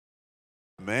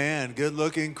Man, good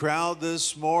looking crowd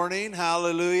this morning.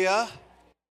 Hallelujah.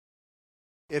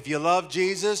 If you love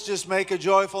Jesus, just make a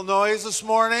joyful noise this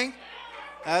morning.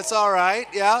 That's all right.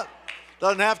 Yeah.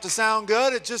 Doesn't have to sound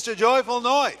good. It's just a joyful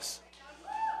noise.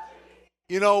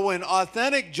 You know, when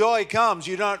authentic joy comes,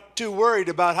 you're not too worried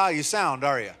about how you sound,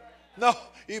 are you? No,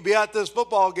 you'd be at this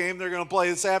football game they're going to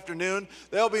play this afternoon.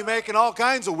 They'll be making all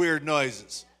kinds of weird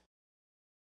noises.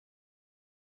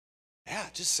 Yeah,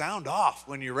 just sound off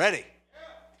when you're ready.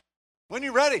 When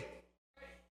you're ready.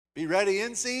 Be ready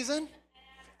in season,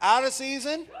 out of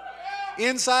season,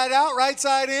 inside out, right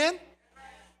side in.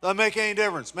 Doesn't make any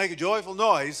difference. Make a joyful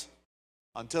noise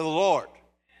unto the Lord.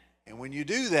 And when you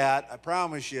do that, I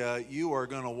promise you, you are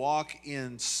going to walk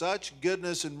in such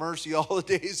goodness and mercy all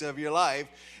the days of your life.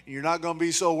 And you're not going to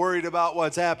be so worried about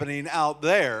what's happening out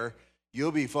there.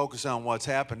 You'll be focused on what's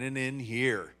happening in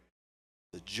here.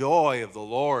 The joy of the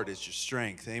Lord is your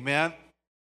strength. Amen.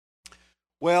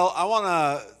 Well, I want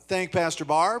to thank Pastor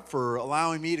Barb for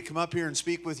allowing me to come up here and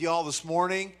speak with you all this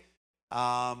morning.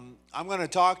 I'm going to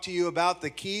talk to you about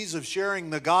the keys of sharing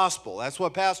the gospel. That's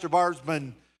what Pastor Barb's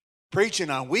been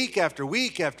preaching on week after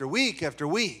week after week after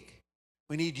week.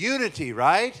 We need unity,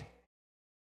 right?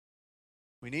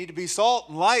 We need to be salt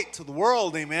and light to the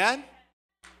world, amen?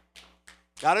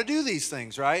 Got to do these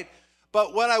things, right?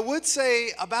 But what I would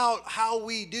say about how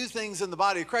we do things in the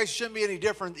body of Christ shouldn't be any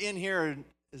different in here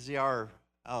as they are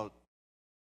out.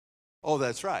 Oh,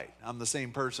 that's right. I'm the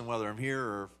same person whether I'm here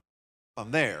or I'm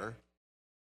there.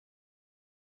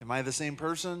 Am I the same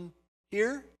person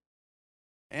here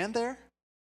and there?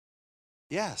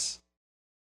 Yes.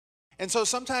 And so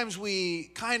sometimes we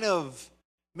kind of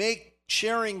make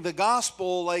sharing the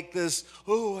gospel like this,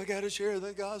 oh, I got to share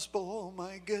the gospel. Oh,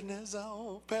 my goodness.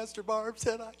 Oh, Pastor Barb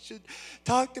said I should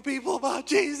talk to people about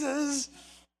Jesus.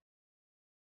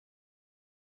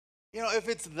 You know, if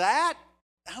it's that,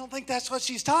 I don't think that's what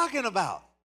she's talking about.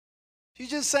 She's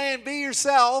just saying be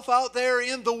yourself out there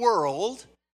in the world.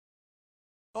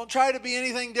 Don't try to be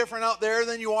anything different out there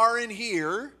than you are in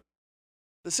here.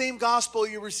 The same gospel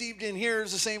you received in here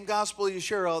is the same gospel you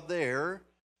share out there.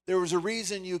 There was a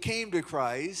reason you came to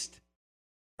Christ,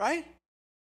 right?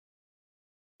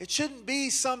 It shouldn't be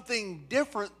something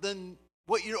different than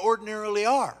what you ordinarily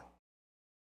are.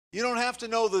 You don't have to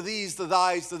know the these, the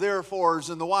thys, the therefores,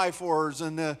 and the why-fores,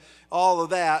 and all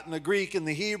of that, and the Greek and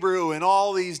the Hebrew, and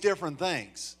all these different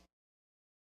things.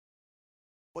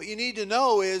 What you need to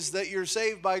know is that you're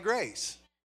saved by grace.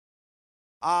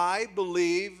 I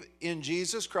believe in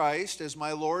Jesus Christ as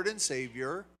my Lord and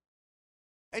Savior.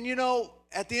 And you know,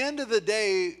 at the end of the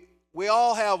day, we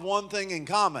all have one thing in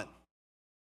common.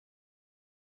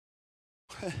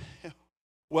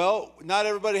 Well, not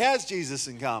everybody has Jesus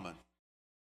in common.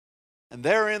 And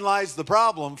therein lies the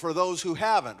problem for those who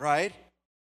haven't, right?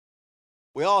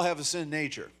 We all have a sin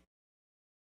nature.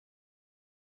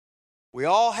 We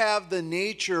all have the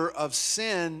nature of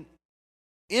sin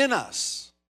in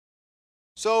us.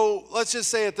 So let's just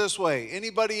say it this way.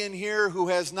 Anybody in here who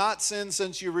has not sinned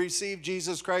since you received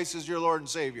Jesus Christ as your Lord and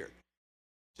Savior?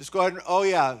 Just go ahead. Oh,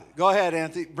 yeah. Go ahead,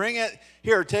 Anthony. Bring it.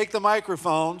 Here, take the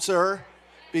microphone, sir,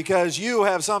 because you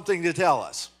have something to tell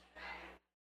us.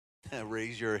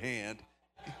 Raise your hand.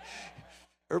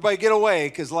 Everybody get away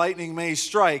because lightning may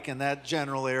strike in that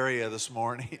general area this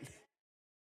morning.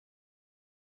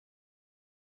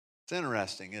 It's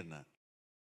interesting, isn't it?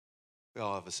 We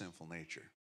all have a sinful nature.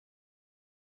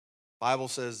 The Bible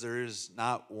says there is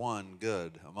not one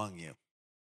good among you.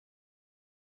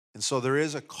 And so there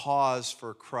is a cause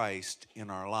for Christ in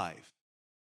our life.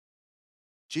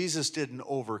 Jesus didn't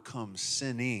overcome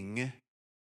sinning.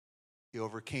 He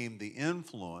overcame the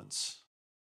influence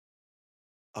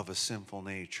of a sinful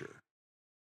nature.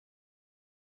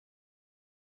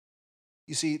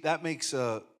 You see, that makes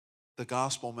the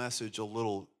gospel message a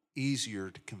little easier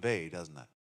to convey, doesn't it?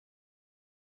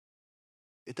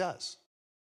 It does.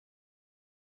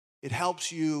 It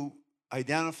helps you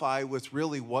identify with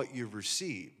really what you've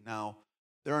received. Now,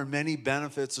 there are many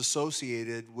benefits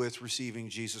associated with receiving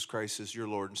Jesus Christ as your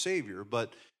Lord and Savior,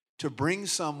 but to bring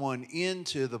someone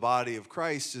into the body of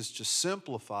Christ is to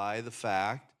simplify the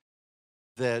fact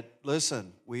that,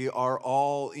 listen, we are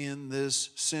all in this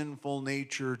sinful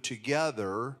nature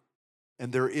together,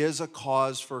 and there is a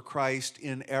cause for Christ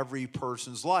in every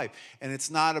person's life. And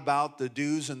it's not about the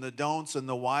do's and the don'ts and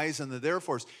the whys and the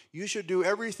therefores. You should do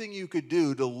everything you could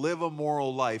do to live a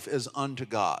moral life as unto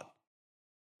God.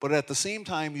 But at the same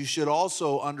time, you should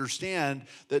also understand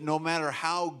that no matter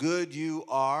how good you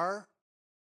are,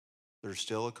 there's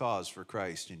still a cause for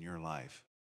Christ in your life.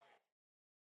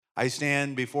 I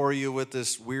stand before you with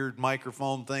this weird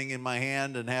microphone thing in my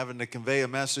hand and having to convey a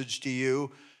message to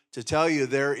you to tell you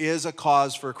there is a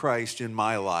cause for Christ in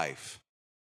my life.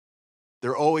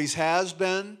 There always has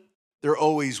been, there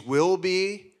always will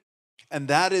be, and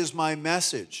that is my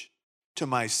message to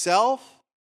myself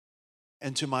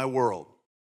and to my world.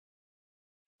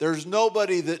 There's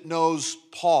nobody that knows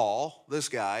Paul, this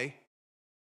guy,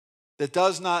 that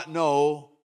does not know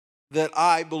that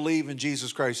I believe in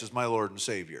Jesus Christ as my Lord and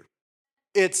Savior.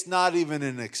 It's not even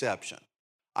an exception.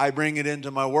 I bring it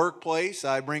into my workplace.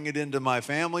 I bring it into my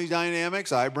family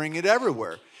dynamics. I bring it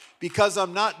everywhere because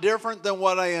I'm not different than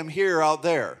what I am here out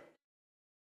there.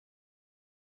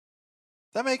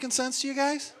 That making sense to you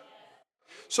guys?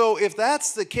 So if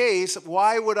that's the case,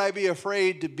 why would I be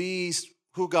afraid to be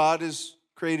who God has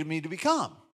created me to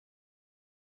become?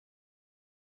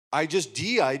 I just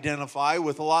de-identify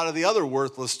with a lot of the other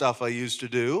worthless stuff I used to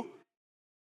do.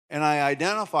 And I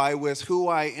identify with who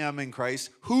I am in Christ,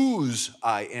 whose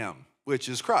I am, which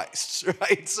is Christ's,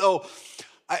 right? So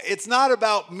it's not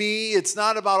about me. It's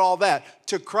not about all that.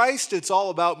 To Christ, it's all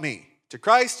about me. To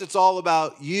Christ, it's all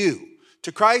about you.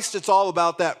 To Christ, it's all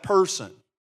about that person.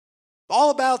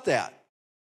 All about that.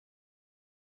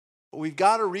 But we've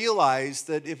got to realize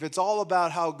that if it's all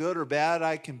about how good or bad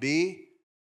I can be,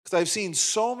 because I've seen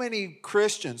so many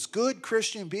Christians, good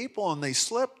Christian people, and they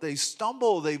slip, they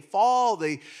stumble, they fall,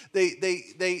 they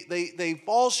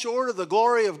fall short of the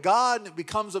glory of God, and it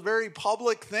becomes a very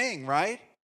public thing, right?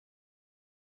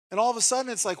 And all of a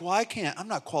sudden it's like, well, I'm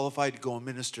not qualified to go and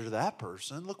minister to that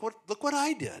person. Look what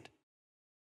I did.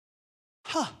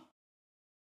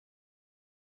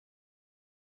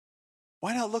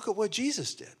 Why not look at what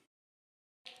Jesus did?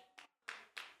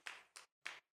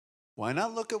 Why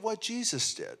not look at what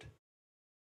Jesus did?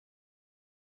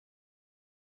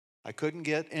 I couldn't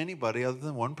get anybody other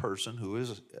than one person who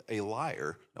is a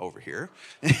liar over here.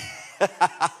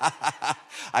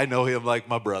 I know him like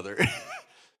my brother.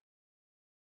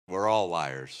 We're all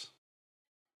liars.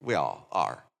 We all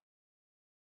are.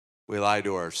 We lie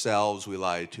to ourselves. We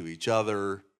lie to each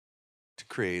other to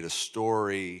create a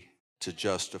story, to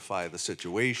justify the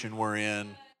situation we're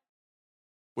in.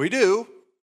 We do.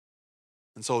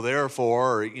 And so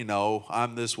therefore,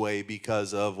 I'm this way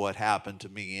because of what happened to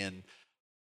me in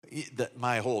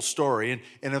my whole story.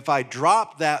 And if I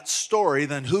drop that story,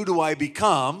 then who do I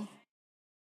become?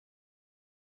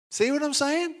 See what I'm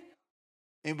saying?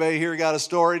 Anybody here got a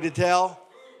story to tell?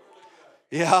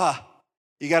 Yeah.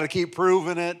 You got to keep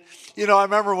proving it. I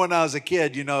remember when I was a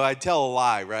kid, I'd tell a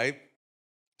lie, right?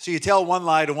 So you tell one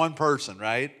lie to one person,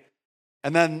 right?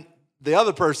 And then the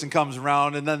other person comes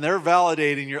around and then they're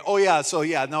validating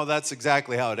no, that's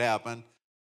exactly how it happened.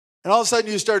 And all of a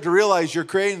sudden you start to realize you're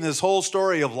creating this whole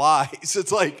story of lies.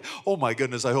 It's like, oh my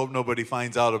goodness, I hope nobody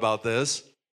finds out about this.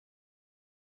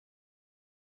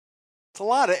 It's a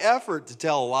lot of effort to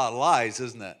tell a lot of lies,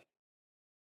 isn't it?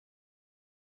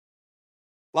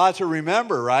 A lot to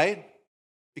remember, right?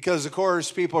 Because, of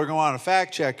course, people are going to want to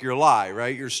fact check your lie,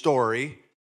 right? Your story.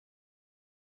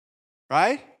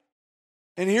 Right?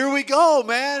 And here we go,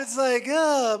 man. It's like,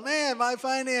 oh, man, my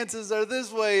finances are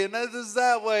this way and this is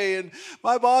that way. And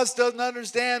my boss doesn't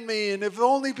understand me. And if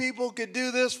only people could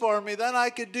do this for me, then I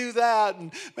could do that.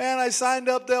 And, man, I signed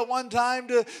up that one time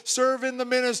to serve in the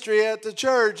ministry at the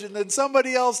church. And then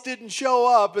somebody else didn't show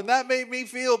up. And that made me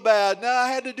feel bad. Now I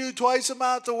had to do twice the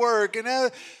amount of work.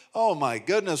 And, oh, my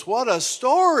goodness, what a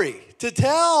story to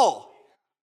tell.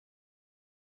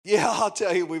 Yeah, I'll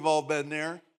tell you, we've all been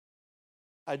there.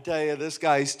 I tell you, this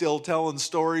guy's still telling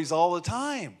stories all the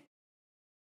time.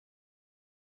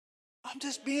 I'm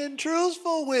just being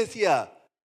truthful with you.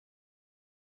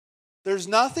 There's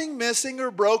nothing missing or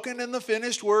broken in the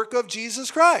finished work of Jesus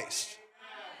Christ.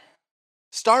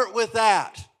 Start with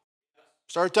that.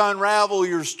 Start to unravel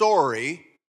your story.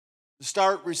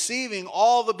 Start receiving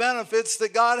all the benefits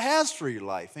that God has for your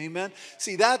life. Amen?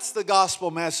 See, that's the gospel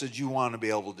message you want to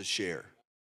be able to share.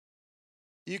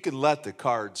 You can let the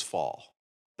cards fall.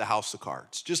 The house of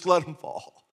cards. Just let them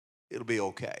fall. It'll be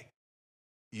okay.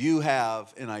 You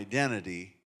have an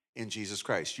identity in Jesus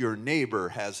Christ. Your neighbor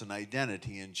has an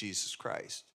identity in Jesus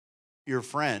Christ. Your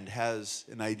friend has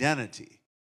an identity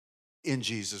in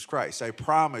Jesus Christ. I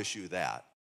promise you that.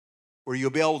 Where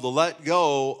you'll be able to let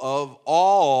go of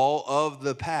all of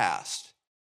the past.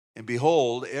 And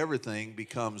behold, everything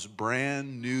becomes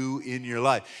brand new in your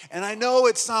life. And I know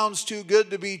it sounds too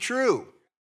good to be true.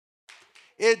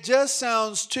 It just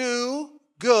sounds too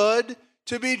good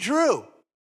to be true.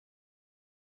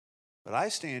 But I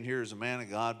stand here as a man of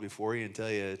God before you and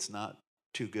tell you it's not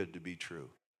too good to be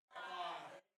true.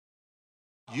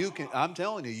 I'm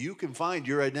telling you, you can find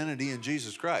your identity in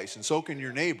Jesus Christ, and so can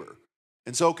your neighbor,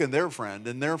 and so can their friend,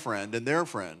 and their friend, and their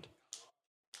friend.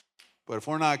 But if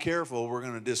we're not careful, we're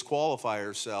going to disqualify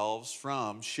ourselves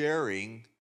from sharing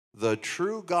the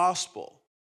true gospel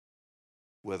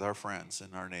with our friends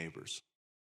and our neighbors.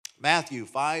 Matthew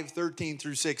 5:13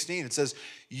 through 16, it says,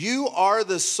 you are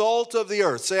the salt of the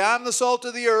earth. Say, I'm the salt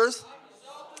of the earth.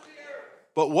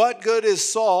 But what good is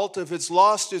salt if it's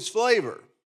lost its flavor?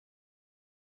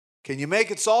 Can you make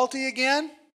it salty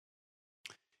again?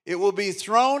 It will be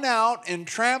thrown out and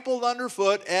trampled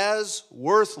underfoot as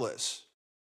worthless.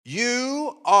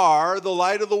 You are the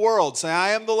light of the world. Say,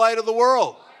 I am the light of the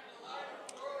world.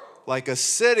 Like a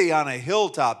city on a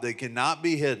hilltop that cannot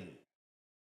be hidden.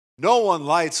 No one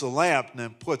lights a lamp and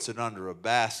then puts it under a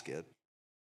basket.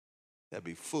 That'd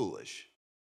be foolish.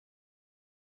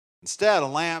 Instead, a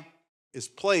lamp is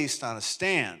placed on a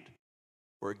stand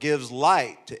where it gives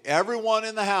light to everyone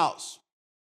in the house.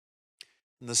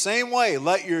 In the same way,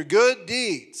 let your good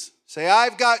deeds, say,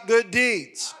 I've got good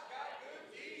deeds.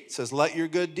 It says, let your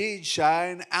good deeds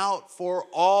shine out for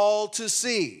all to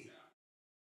see,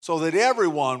 so that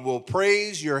everyone will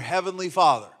praise your heavenly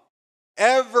Father.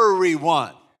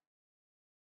 Everyone.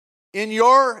 In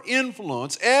your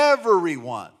influence,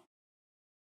 everyone.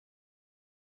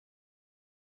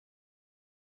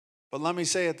 But let me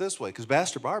say it this way, because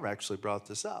Pastor Barb actually brought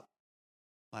this up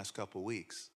last couple of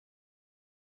weeks.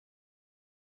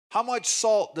 How much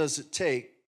salt does it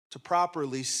take to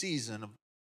properly season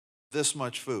this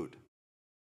much food?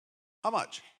 How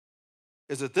much?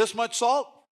 Is it this much salt?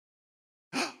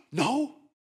 No.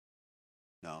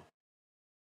 No.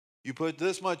 You put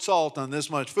this much salt on this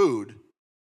much food.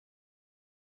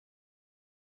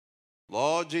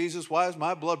 Lord Jesus, why is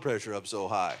my blood pressure up so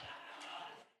high?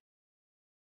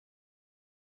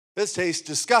 This tastes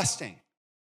disgusting.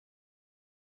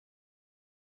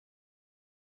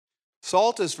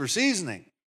 Salt is for seasoning.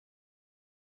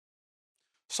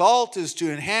 Salt is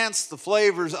to enhance the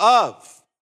flavors of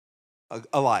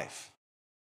a life.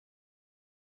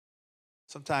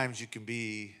 Sometimes you can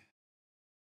be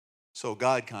so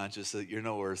God conscious that you're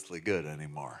no earthly good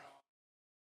anymore.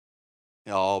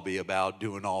 You'll all be about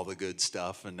doing all the good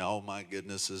stuff, and oh my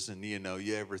goodnesses, and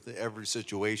every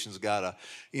situation's got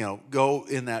to go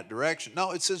in that direction.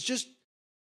 No, it says just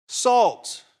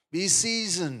salt, be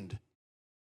seasoned,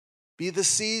 be the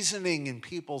seasoning in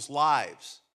people's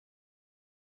lives.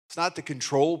 It's not to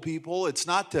control people. It's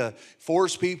not to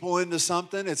force people into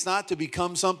something. It's not to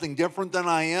become something different than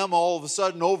I am all of a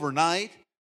sudden overnight.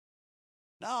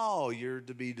 No, you're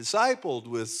to be discipled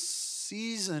with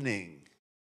seasoning.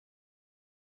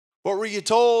 What were you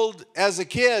told as a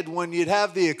kid when you'd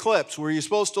have the eclipse? Were you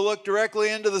supposed to look directly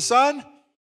into the sun?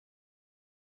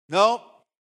 No.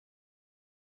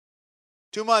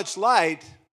 Too much light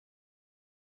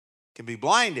can be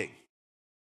blinding.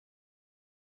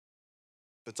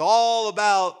 It's all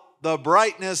about the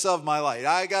brightness of my light.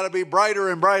 I got to be brighter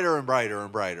and brighter and brighter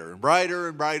and brighter and brighter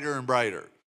and brighter and brighter.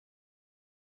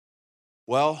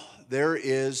 Well, there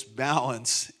is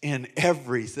balance in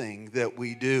everything that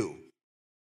we do.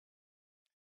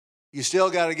 You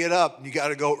still got to get up and you got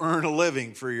to go earn a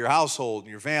living for your household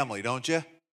and your family, don't you?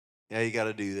 Yeah, you got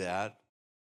to do that.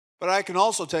 But I can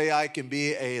also tell you I can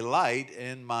be a light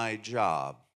in my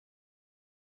job.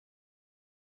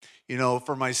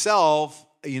 For myself,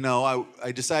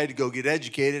 I decided to go get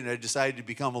educated, and I decided to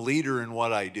become a leader in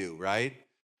what I do, right?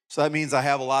 So that means I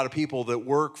have a lot of people that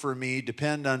work for me,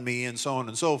 depend on me, and so on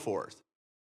and so forth.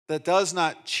 That does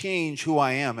not change who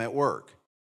I am at work.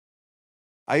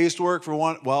 I used to work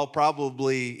for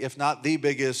probably, if not the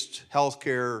biggest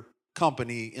healthcare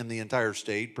company in the entire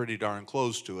state, pretty darn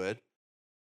close to it.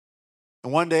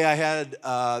 And one day I had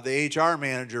the HR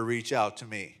manager reach out to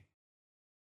me.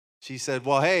 She said,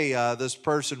 well, hey, this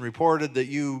person reported that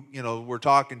you were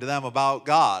talking to them about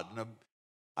God. And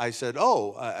I said,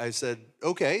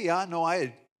 okay, yeah, no,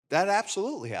 that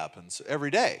absolutely happens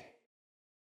every day.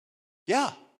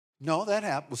 Yeah. No, that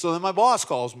happened. So then my boss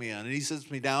calls me in and he sits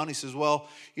me down. He says, well,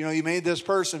 you made this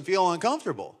person feel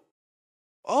uncomfortable.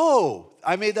 Oh,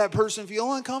 I made that person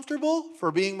feel uncomfortable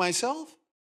for being myself?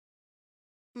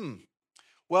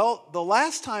 Well, the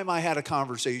last time I had a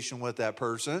conversation with that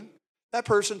person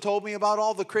told me about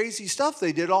all the crazy stuff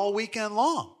they did all weekend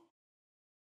long.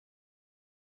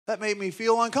 That made me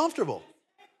feel uncomfortable.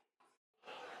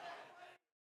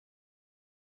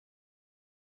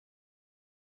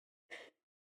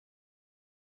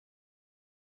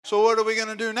 So what are we going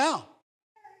to do now?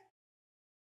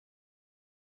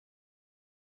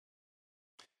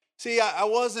 See, I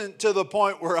wasn't to the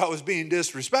point where I was being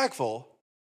disrespectful,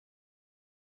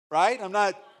 right? I'm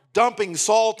not dumping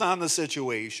salt on the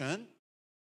situation.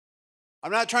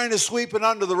 I'm not trying to sweep it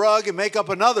under the rug and make up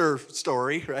another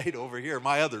story, right, over here,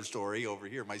 my other story over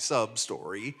here, my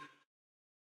sub-story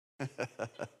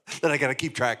that I got to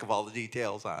keep track of all the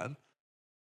details on.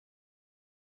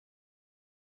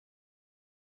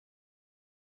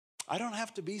 I don't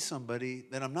have to be somebody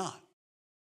that I'm not.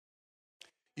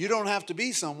 You don't have to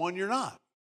be someone you're not.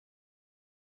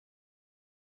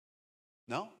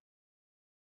 No.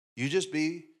 You just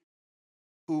be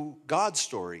who God's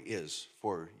story is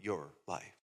for your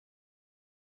life.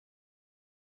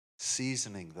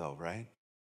 Seasoning, though, right?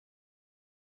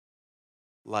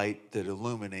 Light that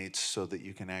illuminates so that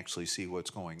you can actually see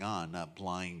what's going on, not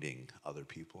blinding other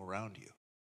people around you.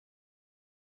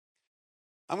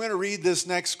 I'm going to read this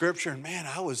next scripture, and man,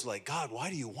 I was like, God, why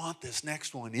do you want this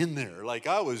next one in there? Like,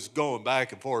 I was going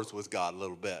back and forth with God a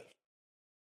little bit.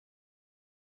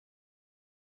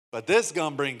 But this is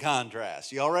going to bring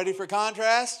contrast. You all ready for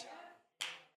contrast?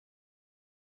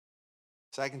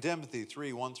 2 Timothy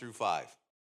 3, 1 through 5.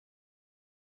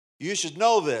 You should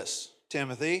know this,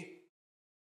 Timothy,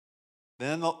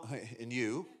 and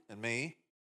you and me.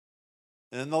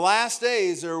 In the last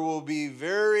days, there will be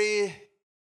very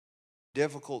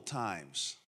difficult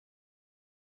times.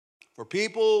 For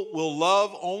people will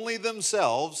love only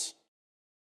themselves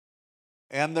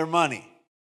and their money.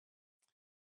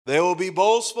 They will be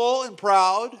boastful and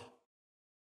proud.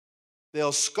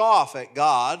 They'll scoff at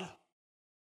God.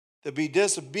 They'll be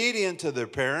disobedient to their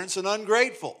parents and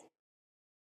ungrateful.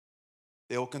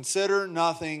 They will consider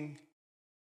nothing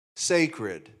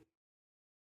sacred.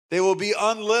 They will be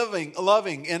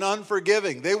unloving and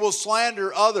unforgiving. They will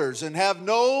slander others and have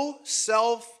no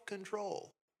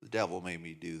self-control. The devil made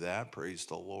me do that, praise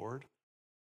the Lord.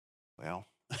 Well,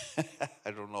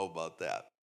 I don't know about that.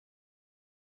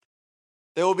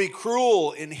 They will be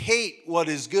cruel and hate what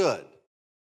is good.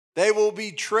 They will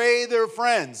betray their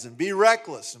friends and be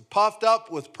reckless and puffed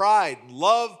up with pride and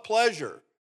love pleasure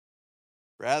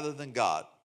rather than God.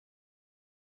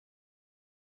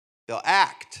 They'll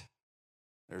act.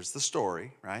 There's the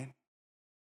story, right?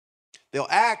 They'll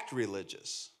act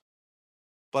religious,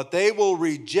 but they will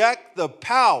reject the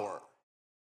power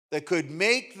that could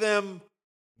make them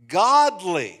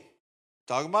godly.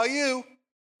 Talking about you,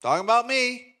 talking about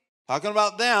me, talking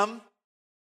about them.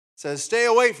 It says stay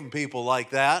away from people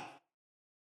like that.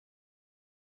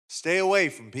 Stay away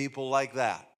from people like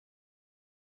that.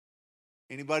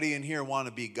 Anybody in here want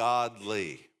to be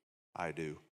godly? I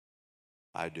do.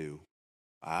 I do.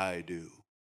 I do.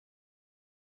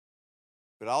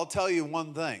 But I'll tell you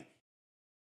one thing.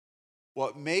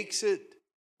 What makes it,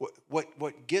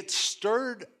 what gets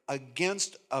stirred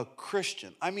against a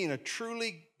Christian, I mean a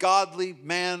truly godly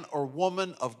man or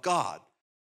woman of God,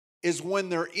 is when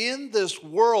they're in this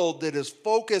world that is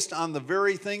focused on the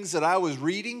very things that I was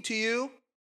reading to you,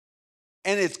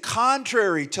 and it's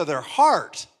contrary to their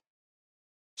heart.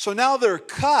 So now they're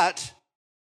cut,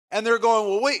 and they're going,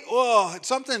 well, wait,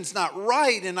 something's not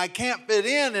right, and I can't fit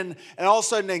in, and all of a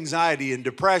sudden anxiety and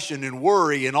depression and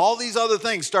worry and all these other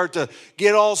things start to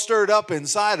get all stirred up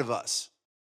inside of us.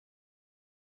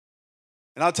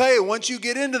 And I'll tell you, once you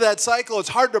get into that cycle, it's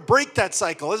hard to break that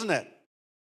cycle, isn't it?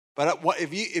 But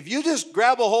if you just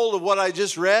grab a hold of what I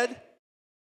just read,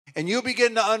 and you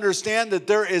begin to understand that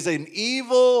there is an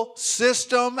evil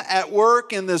system at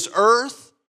work in this earth,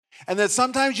 and that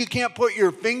sometimes you can't put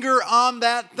your finger on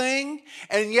that thing,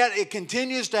 and yet it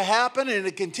continues to happen, and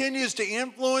it continues to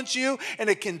influence you, and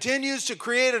it continues to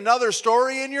create another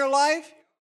story in your life.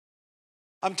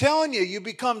 I'm telling you, you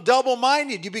become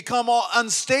double-minded. You become all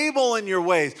unstable in your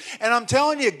ways. And I'm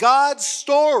telling you, God's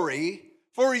story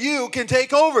for you can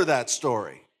take over that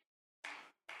story.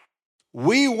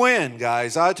 We win,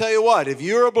 guys. I'll tell you what, if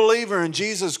you're a believer in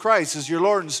Jesus Christ as your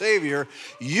Lord and Savior,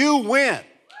 you win.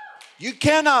 You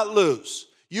cannot lose.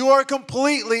 You are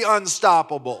completely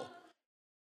unstoppable.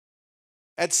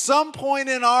 At some point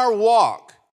in our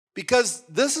walk, because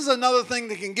this is another thing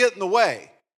that can get in the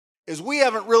way, is we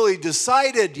haven't really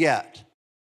decided yet.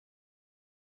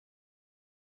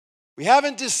 We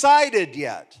haven't decided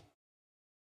yet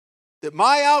that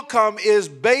my outcome is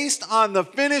based on the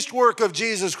finished work of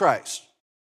Jesus Christ.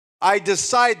 I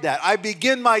decide that. I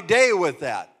begin my day with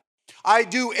that. I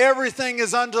do everything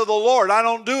as unto the Lord. I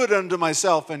don't do it unto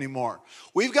myself anymore.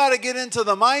 We've got to get into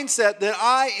the mindset that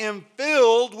I am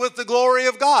filled with the glory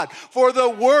of God for the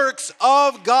works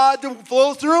of God to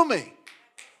flow through me.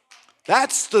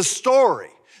 That's the story.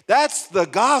 That's the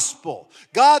gospel.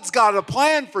 God's got a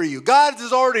plan for you. God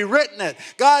has already written it.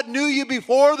 God knew you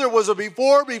before there was a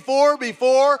before,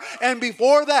 and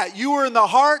before that. You were in the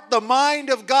heart, the mind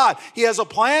of God. He has a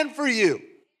plan for you.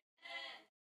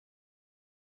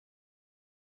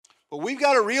 But we've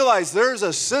got to realize there's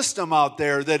a system out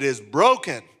there that is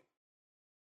broken.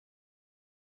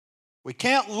 We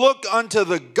can't look unto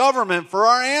the government for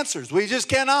our answers. We just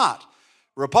cannot.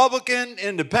 Republican,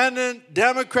 Independent,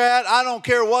 Democrat, I don't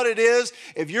care what it is.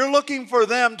 If you're looking for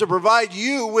them to provide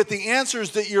you with the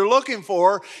answers that you're looking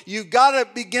for, you've got to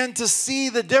begin to see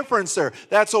the difference there.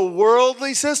 That's a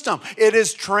worldly system. It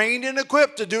is trained and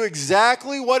equipped to do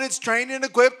exactly what it's trained and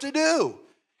equipped to do.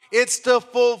 It's to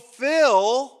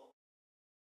fulfill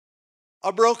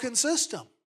a broken system.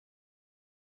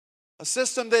 A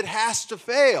system that has to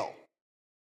fail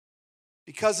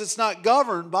because it's not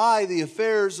governed by the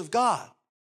affairs of God.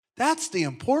 That's the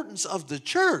importance of the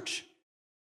church.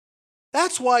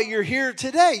 That's why you're here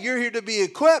today. You're here to be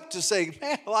equipped to say,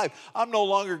 man, alive, I'm no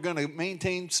longer going to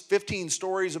maintain 15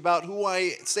 stories about who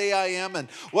I say I am and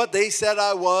what they said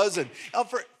I was. And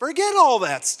forget all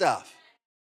that stuff.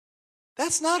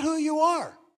 That's not who you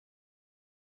are.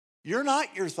 You're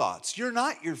not your thoughts. You're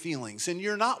not your feelings. And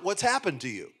you're not what's happened to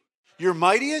you. You're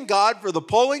mighty in God for the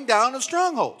pulling down of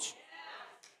strongholds.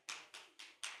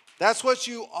 That's what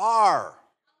you are.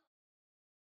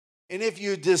 And if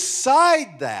you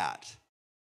decide that,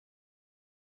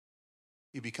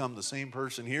 you become the same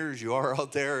person here as you are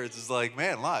out there. It's just like,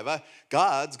 man, live.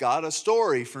 God's got a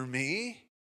story for me.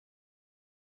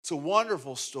 It's a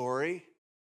wonderful story.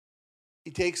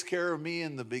 He takes care of me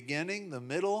in the beginning, the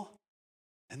middle,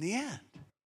 and the end.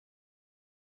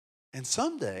 And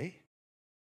someday,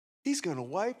 He's going to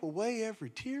wipe away every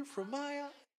tear from my eye.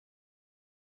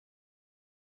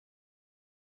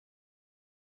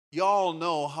 Y'all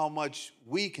know how much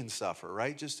we can suffer,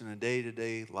 right? Just in a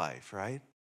day-to-day life, right?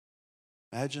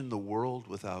 Imagine the world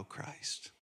without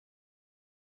Christ.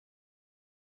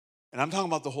 And I'm talking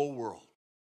about the whole world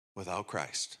without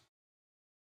Christ.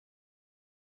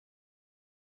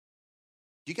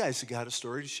 You guys have got a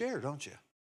story to share, don't you?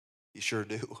 You sure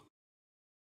do.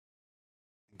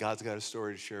 God's got a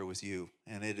story to share with you,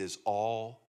 and it is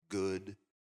all good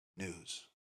news.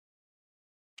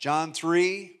 John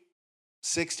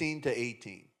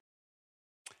 3:16-18.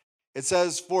 It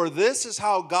says, for this is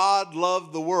how God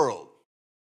loved the world.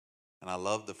 And I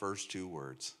love the first two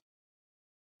words.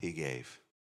 He gave.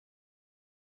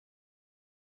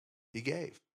 He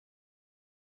gave.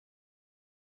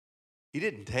 He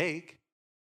didn't take.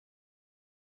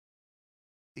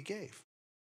 He gave.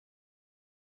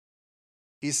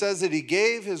 He says that He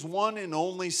gave His one and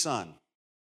only Son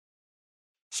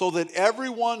so that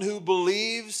everyone who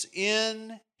believes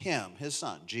in Him, His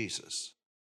Son, Jesus,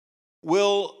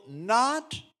 will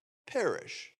not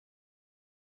perish,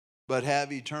 but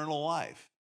have eternal life.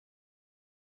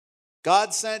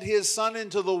 God sent His Son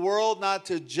into the world not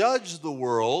to judge the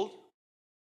world,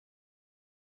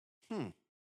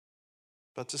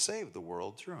 but to save the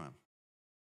world through Him.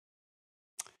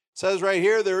 It says right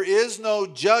here, there is no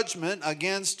judgment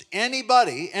against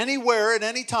anybody, anywhere, at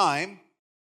any time,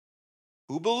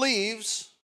 who believes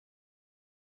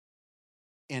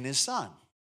in His Son.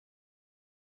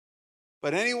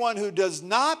 But anyone who does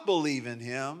not believe in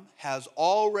Him has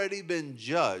already been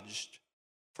judged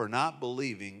for not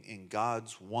believing in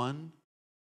God's one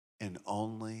and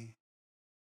only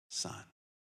Son.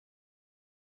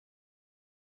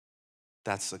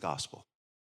 That's the gospel.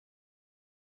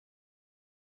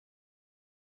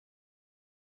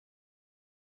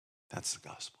 That's the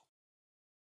gospel.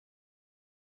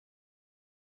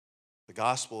 The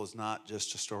gospel is not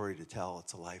just a story to tell,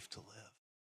 it's a life to live.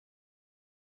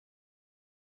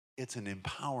 It's an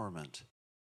empowerment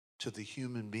to the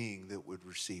human being that would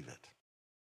receive it.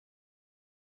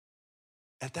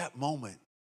 At that moment,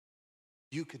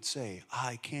 you could say,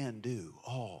 I can do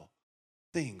all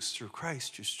things through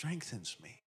Christ who strengthens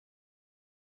me.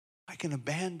 I can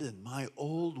abandon my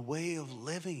old way of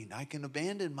living. I can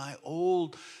abandon my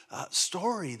old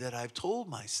story that I've told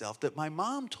myself, that my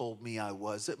mom told me I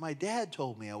was, that my dad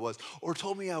told me I was, or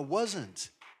told me I wasn't.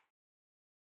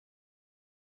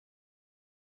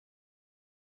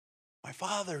 My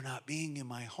Father not being in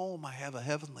my home, I have a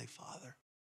heavenly Father.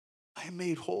 I am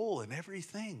made whole in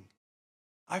everything.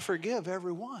 I forgive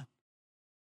everyone.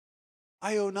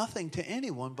 I owe nothing to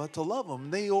anyone but to love them.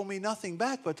 They owe me nothing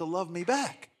back but to love me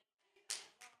back.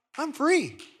 I'm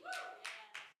free.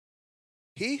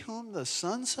 He whom the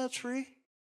Son sets free,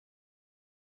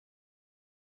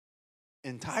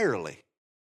 entirely.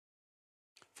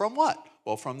 From what?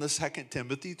 Well, from the 2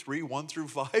 Timothy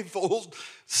 3:1-5 old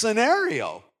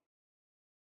scenario.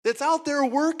 That's out there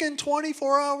working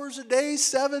 24 hours a day,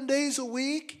 7 days a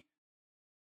week.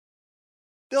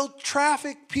 They'll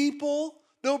traffic people.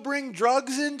 They'll bring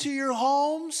drugs into your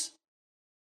homes.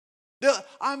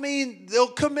 They'll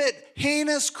commit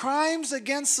heinous crimes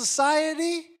against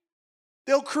society.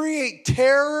 They'll create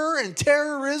terror and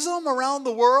terrorism around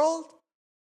the world.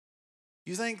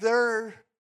 You think they're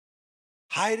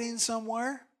hiding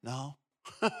somewhere? No.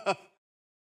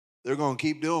 They're going to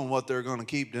keep doing what they're going to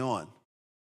keep doing.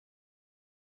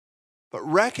 But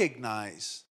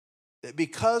recognize that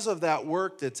because of that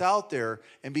work that's out there,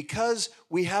 and because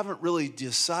we haven't really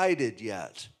decided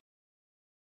yet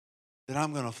that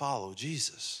I'm going to follow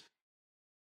Jesus,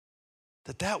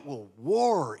 that will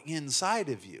war inside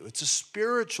of you. It's a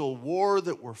spiritual war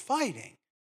that we're fighting.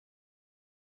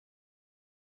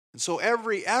 And so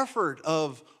every effort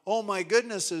of, oh my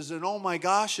goodnesses, and oh my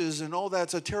goshes, and oh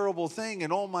that's a terrible thing,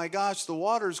 and oh my gosh, the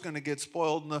water's going to get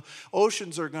spoiled, and the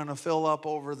oceans are going to fill up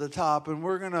over the top, and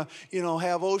we're going to,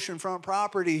 have oceanfront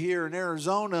property here in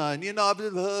Arizona, and blah, blah,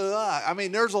 blah.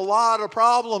 There's a lot of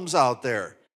problems out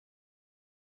there.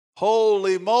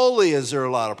 Holy moly, is there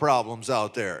a lot of problems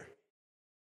out there.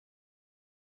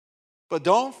 But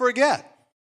don't forget,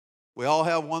 we all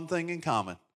have one thing in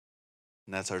common.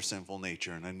 And that's our sinful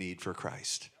nature and a need for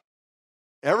Christ.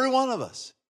 Every one of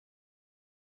us.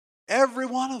 Every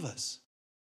one of us.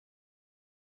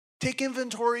 Take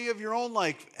inventory of your own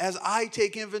life as I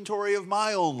take inventory of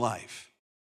my own life.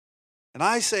 And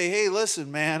I say, hey,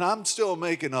 listen, man, I'm still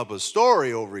making up a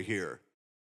story over here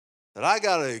that I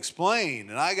got to explain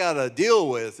and I got to deal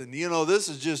with. And, this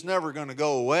is just never going to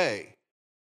go away.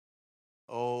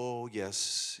 Oh,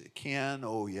 yes, it can.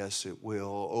 Oh, yes, it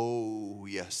will. Oh,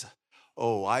 yes.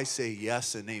 Oh, I say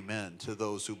yes and amen to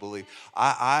those who believe.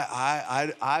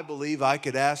 I believe I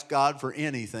could ask God for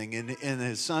anything in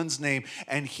His Son's name,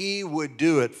 and He would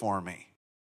do it for me.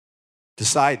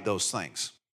 Decide those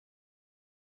things.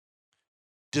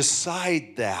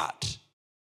 Decide that.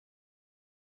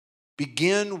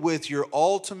 Begin with your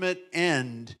ultimate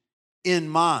end in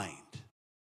mind.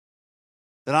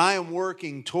 That I am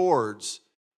working towards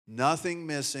nothing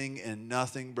missing and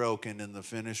nothing broken in the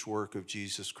finished work of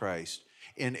Jesus Christ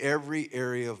in every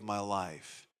area of my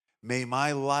life. May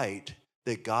my light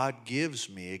that God gives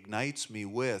me, ignites me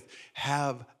with,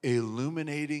 have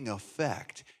illuminating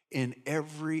effect in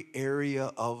every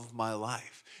area of my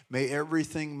life. May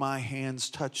everything my hands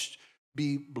touch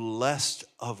be blessed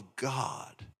of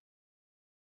God.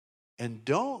 And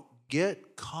don't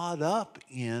get caught up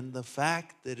in the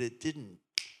fact that it didn't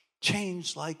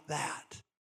change like that.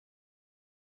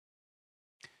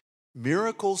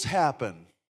 Miracles happen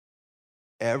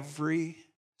every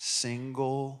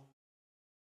single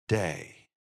day.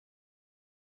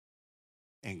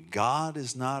 And God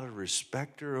is not a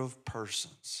respecter of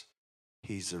persons.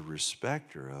 He's a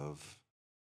respecter of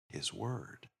His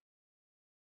word.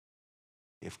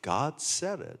 If God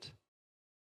said it,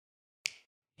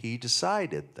 He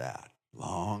decided that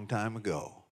long time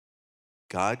ago.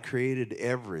 God created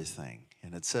everything.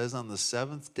 And it says on the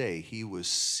seventh day, He was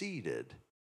seated.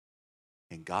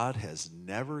 And God has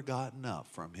never gotten up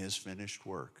from His finished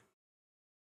work.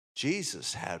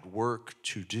 Jesus had work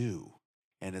to do.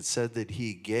 And it said that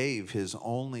He gave His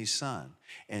only Son.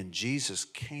 And Jesus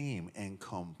came and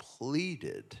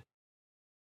completed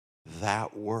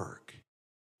that work.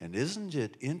 And isn't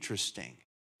it interesting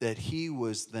that He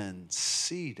was then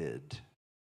seated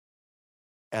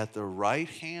at the right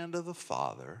hand of the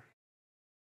Father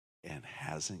and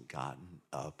hasn't gotten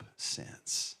up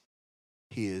since?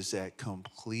 He is at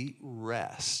complete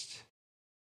rest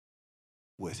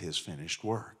with His finished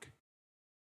work.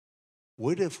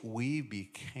 What if we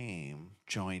became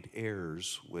joint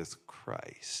heirs with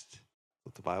Christ?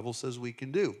 What the Bible says we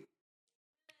can do.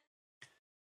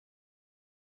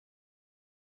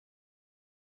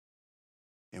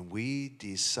 And we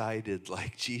decided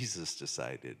like Jesus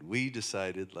decided. We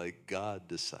decided like God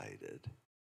decided.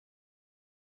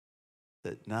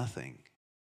 That nothing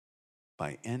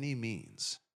by any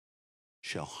means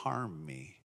shall harm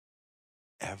me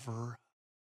ever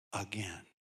again.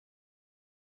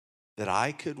 That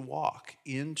I could walk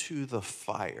into the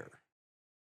fire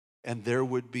and there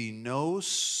would be no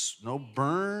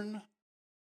burn,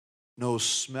 no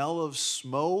smell of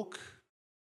smoke.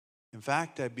 In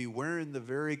fact, I'd be wearing the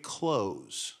very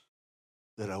clothes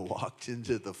that I walked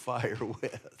into the fire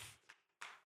with.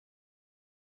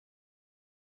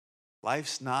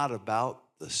 Life's not about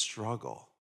the struggle.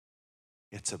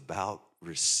 It's about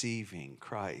receiving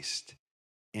Christ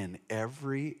in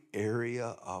every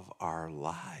area of our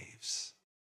lives.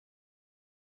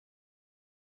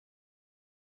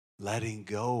 Letting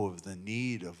go of the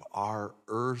need of our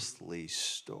earthly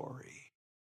story.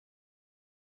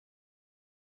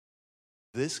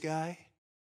 This guy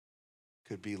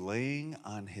could be laying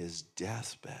on his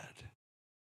deathbed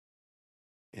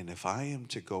And if I am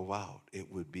to go out,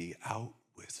 it would be out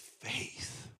with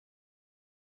faith,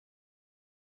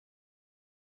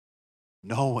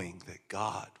 knowing that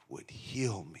God would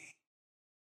heal me.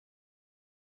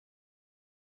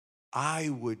 I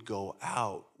would go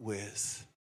out with,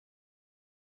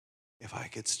 if I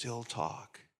could still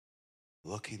talk,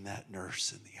 looking that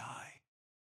nurse in the eye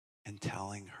and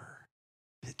telling her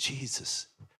that Jesus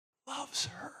loves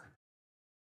her.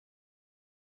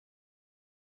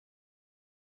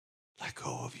 Let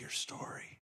go of your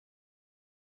story.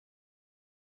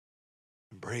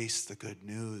 Embrace the good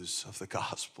news of the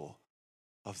gospel,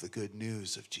 of the good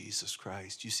news of Jesus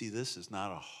Christ. You see, this is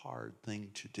not a hard thing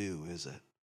to do, is it?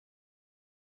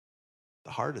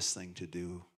 The hardest thing to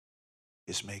do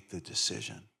is make the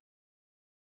decision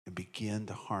and begin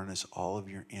to harness all of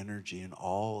your energy and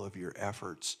all of your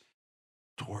efforts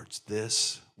towards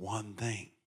this one thing.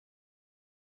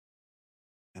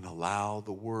 And allow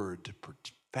the word to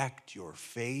perfect your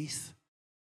faith,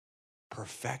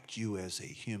 perfect you as a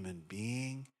human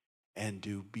being, and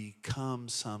to become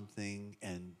something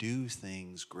and do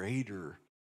things greater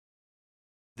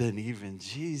than even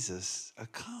Jesus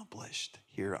accomplished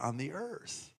here on the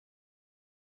earth.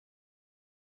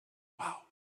 Wow.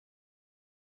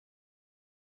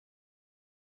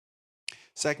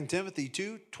 2 Timothy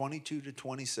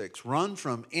 2:22-26. Run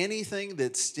from anything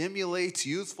that stimulates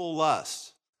youthful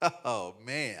lust. Oh,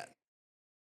 man.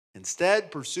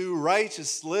 Instead, pursue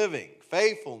righteous living,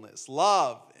 faithfulness,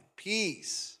 love, and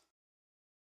peace.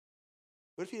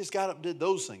 What if you just got up and did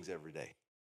those things every day?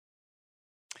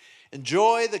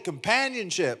 Enjoy the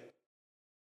companionship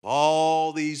of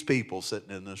all these people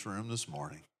sitting in this room this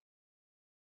morning.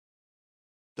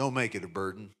 Don't make it a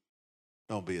burden.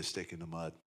 Don't be a stick in the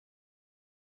mud.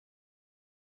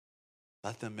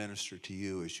 Let them minister to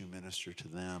you as you minister to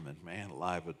them. And man,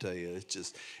 alive, I'll tell you,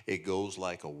 it goes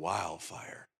like a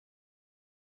wildfire.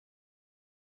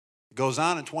 It goes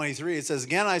on in 23. It says,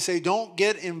 again, I say, don't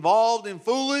get involved in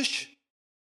foolish,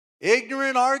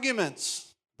 ignorant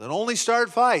arguments that only start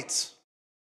fights.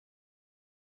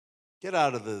 Get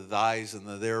out of the thys and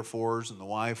the therefores and the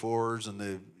why-fores and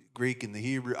the Greek and the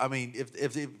Hebrew. I mean,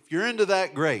 if you're into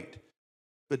that, great.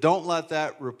 But don't let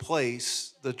that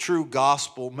replace the true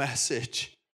gospel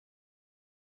message.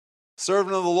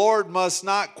 Servant of the Lord must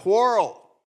not quarrel,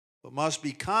 but must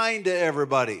be kind to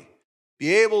everybody.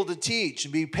 Be able to teach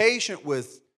and be patient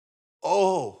with,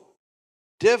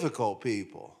 difficult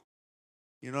people.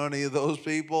 You know any of those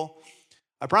people?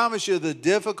 I promise you the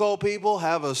difficult people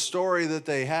have a story that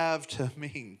they have to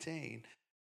maintain.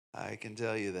 I can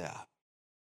tell you that.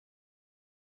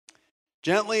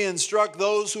 Gently instruct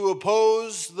those who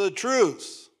oppose the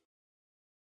truth.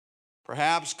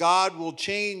 Perhaps God will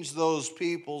change those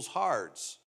people's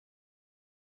hearts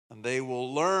and they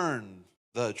will learn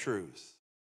the truth.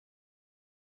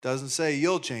 Doesn't say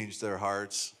you'll change their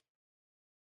hearts.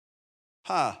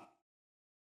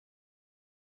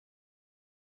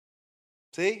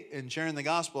 See, in sharing the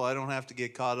gospel, I don't have to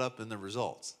get caught up in the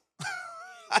results.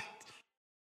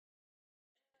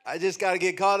 I just got to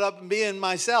get caught up in being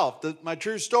myself, my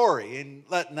true story, and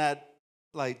letting that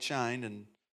light shine and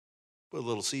put a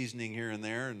little seasoning here and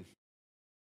there and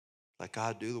let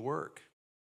God do the work.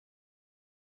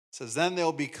 It says, then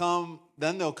they'll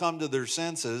come to their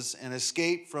senses and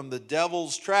escape from the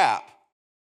devil's trap.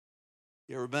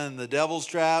 You ever been in the devil's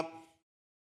trap?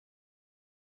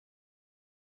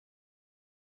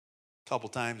 A couple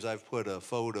times I've put a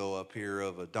photo up here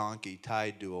of a donkey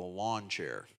tied to a lawn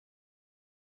chair.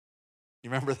 You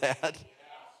remember that?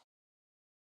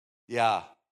 Yeah.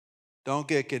 Don't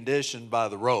get conditioned by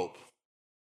the rope.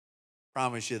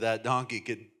 Promise you that donkey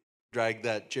could drag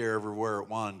that chair everywhere it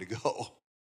wanted to go.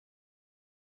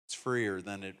 It's freer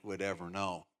than it would ever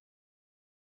know.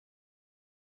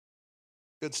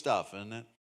 Good stuff, isn't it?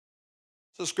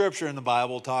 So scripture in the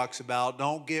Bible talks about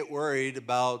don't get worried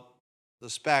about the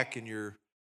speck in your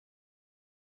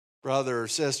brother or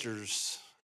sister's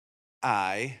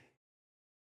eye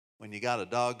when you got a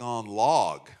doggone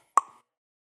log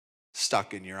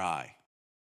stuck in your eye.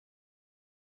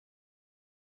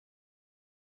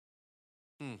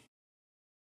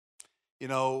 You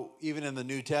know, even in the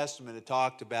New Testament, it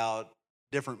talked about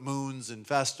different moons and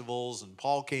festivals, and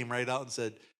Paul came right out and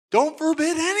said, don't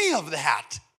forbid any of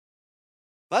that.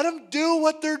 Let them do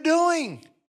what they're doing.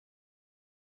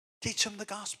 Teach them the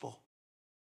gospel.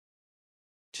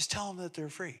 Just tell them that they're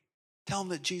free. Tell them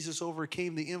that Jesus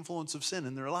overcame the influence of sin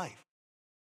in their life.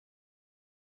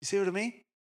 You see what I mean?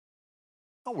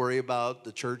 Don't worry about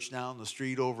the church down the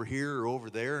street over here or over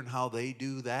there and how they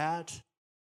do that.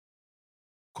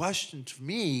 Question to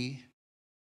me,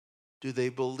 do they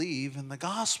believe in the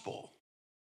gospel?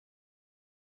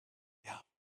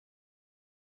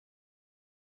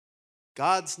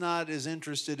 God's not as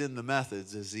interested in the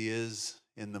methods as he is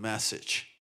in the message.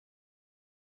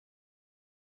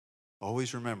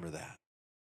 Always remember that.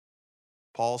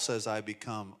 Paul says, I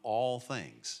become all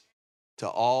things to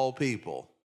all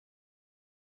people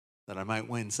that I might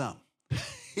win some.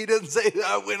 He doesn't say that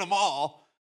I win them all,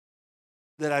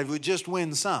 that I would just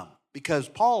win some. Because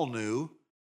Paul knew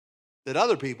that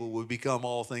other people would become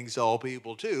all things to all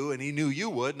people too, and he knew you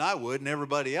would, and I would, and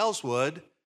everybody else would.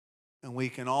 And we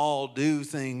can all do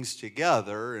things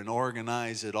together and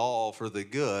organize it all for the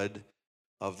good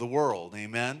of the world.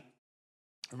 Amen?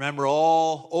 Remember,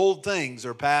 all old things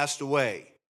are passed away.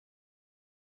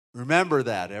 Remember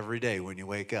that every day when you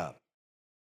wake up.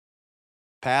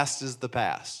 Past is the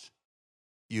past.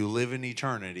 You live in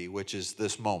eternity, which is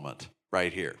this moment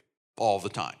right here, all the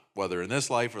time, whether in this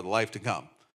life or the life to come.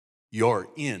 You're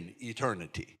in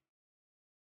eternity.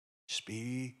 Just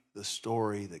be the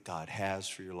story that God has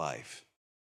for your life.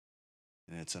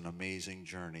 And it's an amazing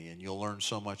journey. And you'll learn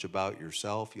so much about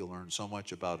yourself. You'll learn so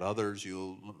much about others.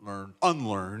 You'll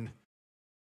unlearn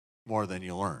more than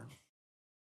you learn.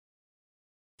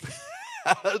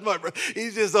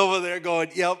 He's just over there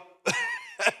going, yep.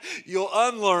 You'll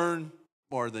unlearn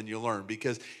more than you learn.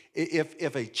 Because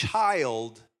if a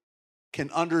child can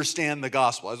understand the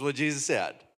gospel, that's what Jesus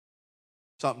said,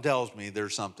 something tells me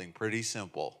there's something pretty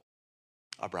simple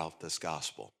about this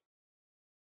gospel.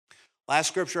 Last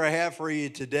scripture I have for you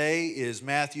today is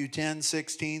Matthew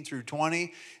 10:16 through 20.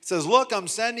 It says, look, I'm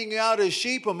sending you out as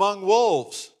sheep among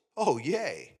wolves. Oh,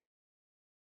 yay.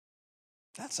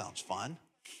 That sounds fun.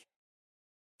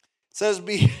 It says,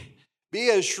 be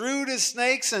as shrewd as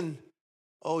snakes and,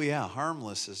 oh yeah,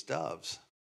 harmless as doves.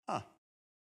 Huh.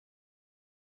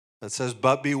 That says,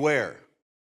 but beware.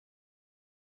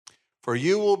 For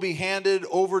you will be handed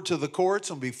over to the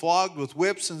courts and be flogged with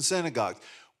whips in synagogues.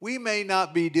 We may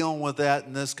not be dealing with that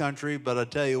in this country, but I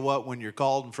tell you what, when you're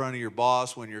called in front of your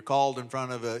boss, when you're called in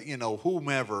front of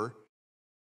whomever, it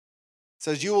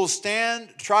says you will stand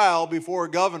trial before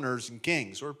governors and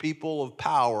kings or people of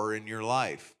power in your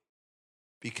life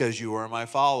because you are my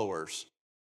followers.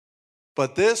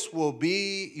 But this will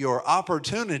be your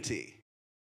opportunity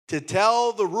to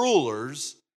tell the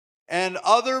rulers and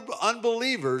other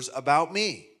unbelievers about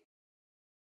me.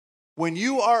 When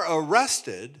you are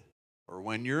arrested or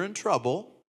when you're in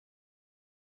trouble,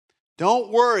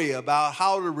 don't worry about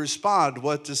how to respond,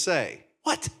 what to say.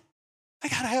 What? I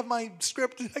got to have my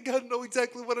script. I got to know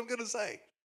exactly what I'm going to say.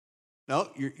 No,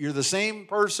 you're the same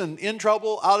person in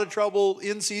trouble, out of trouble,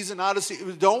 in season, out of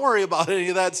season. Don't worry about any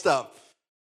of that stuff.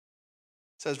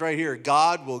 It says right here,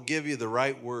 God will give you the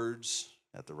right words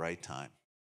at the right time.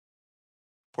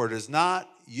 For it is not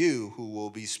you who will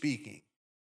be speaking.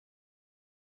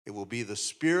 It will be the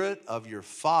Spirit of your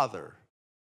Father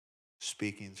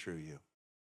speaking through you.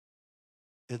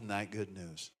 Isn't that good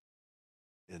news?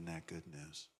 Isn't that good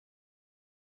news?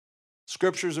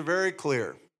 Scriptures are very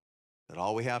clear that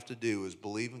all we have to do is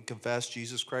believe and confess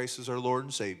Jesus Christ as our Lord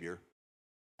and Savior,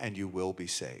 and you will be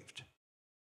saved.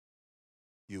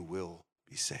 You will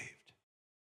be saved.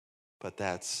 But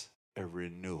that's a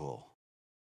renewal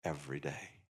every day.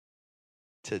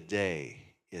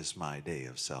 Today is my day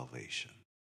of salvation.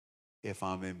 If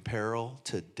I'm in peril,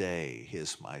 today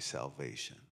is my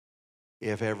salvation.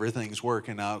 If everything's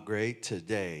working out great,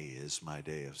 today is my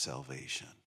day of salvation.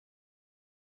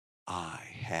 I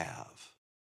have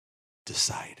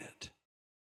decided.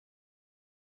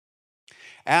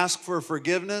 Ask for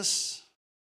forgiveness,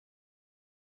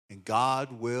 and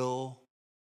God will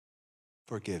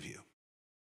forgive you.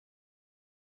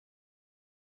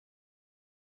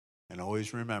 And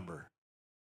always remember,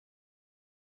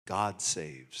 God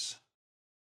saves,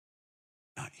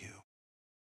 not you.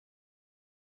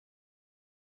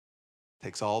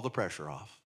 Takes all the pressure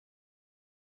off.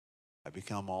 I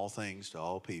become all things to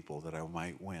all people that I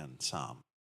might win some.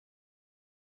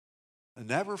 And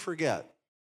never forget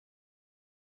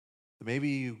that maybe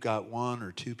you've got one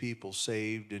or two people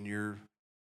saved in your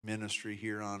ministry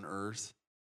here on earth.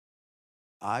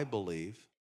 I believe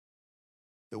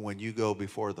that when you go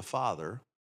before the Father,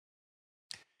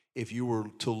 if you were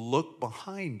to look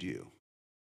behind you,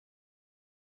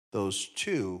 those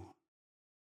two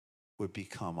would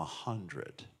become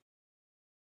 100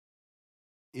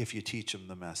 if you teach them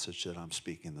the message that I'm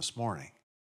speaking this morning.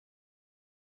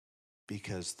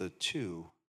 Because the 2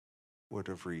 would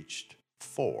have reached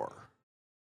 4.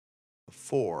 The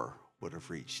 4 would have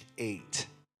reached 8.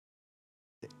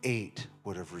 The 8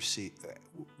 would have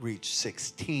reached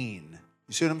 16.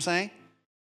 You see what I'm saying?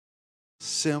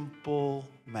 Simple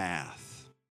math.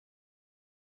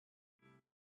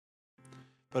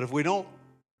 But if we don't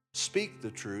speak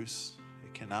the truth,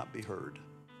 it cannot be heard.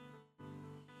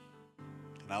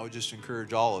 And I would just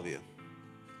encourage all of you,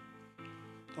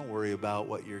 don't worry about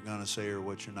what you're going to say or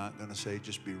what you're not going to say.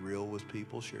 Just be real with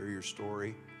people. Share your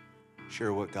story.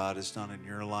 Share what God has done in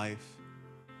your life.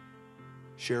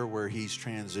 Share where He's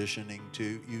transitioning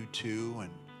you to.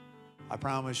 And I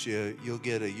promise you, you'll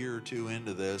get a year or two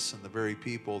into this, and the very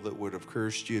people that would have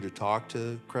cursed you to talk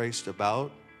to Christ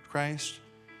about Christ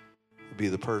will be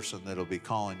the person that'll be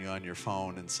calling you on your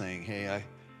phone and saying, hey,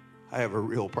 I have a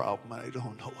real problem and I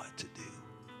don't know what to do.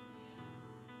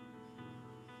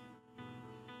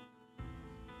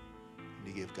 And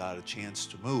you give God a chance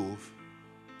to move.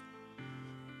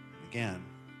 Again,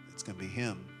 it's going to be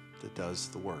Him that does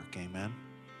the work. Amen.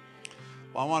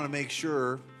 Well, I want to make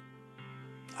sure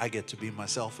I get to be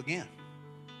myself again.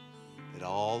 That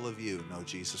all of you know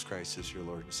Jesus Christ is your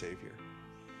Lord and Savior.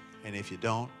 And if you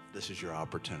don't, this is your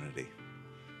opportunity.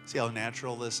 See how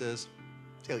natural this is?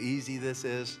 See how easy this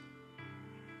is?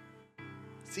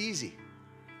 It's easy.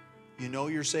 You know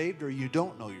you're saved or you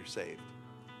don't know you're saved.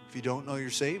 If you don't know you're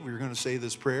saved, we're going to say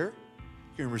this prayer.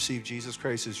 You're going to receive Jesus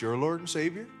Christ as your Lord and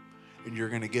Savior. And you're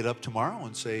going to get up tomorrow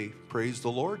and say, praise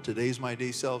the Lord. Today's my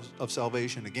day of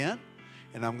salvation again.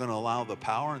 And I'm going to allow the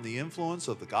power and the influence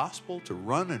of the gospel to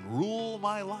run and rule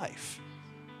my life.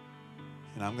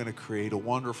 And I'm going to create a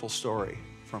wonderful story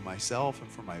for myself and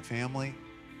for my family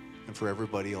and for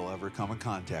everybody I'll ever come in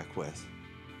contact with.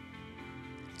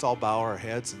 Let's all bow our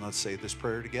heads and let's say this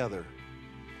prayer together.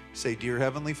 Say, Dear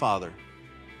Heavenly Father,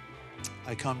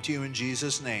 I come to you in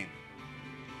Jesus' name.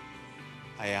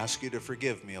 I ask you to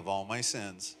forgive me of all my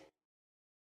sins.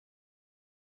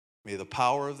 May the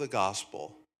power of the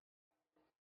gospel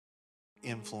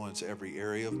influence every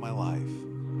area of my life.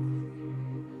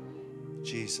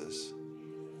 Jesus,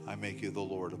 I make you the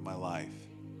Lord of my life.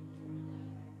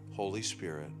 Holy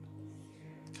Spirit,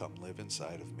 come live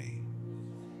inside of me.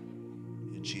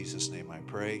 In Jesus' name I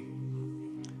pray.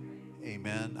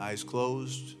 Amen. Eyes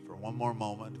closed for one more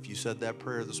moment. If you said that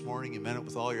prayer this morning, you meant it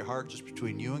with all your heart, just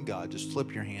between you and God, just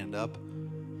flip your hand up.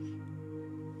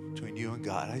 Between you and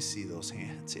God, I see those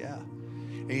hands, yeah.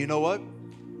 And you know what?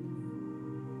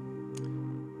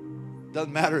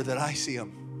 Doesn't matter that I see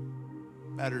them.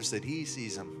 It matters that He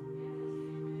sees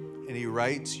them. And He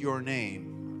writes your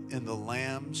name in the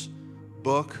Lamb's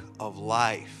book of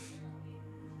life.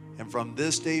 And from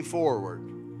this day forward,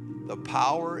 the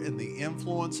power and the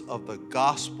influence of the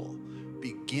gospel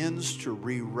begins to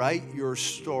rewrite your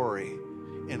story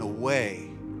in a way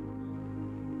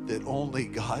that only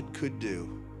God could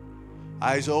do.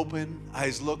 Eyes open,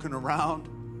 eyes looking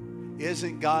around.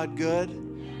 Isn't God good?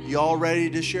 You all ready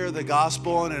to share the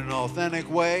gospel in an authentic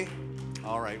way?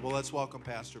 All right, well, let's welcome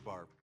Pastor Barb.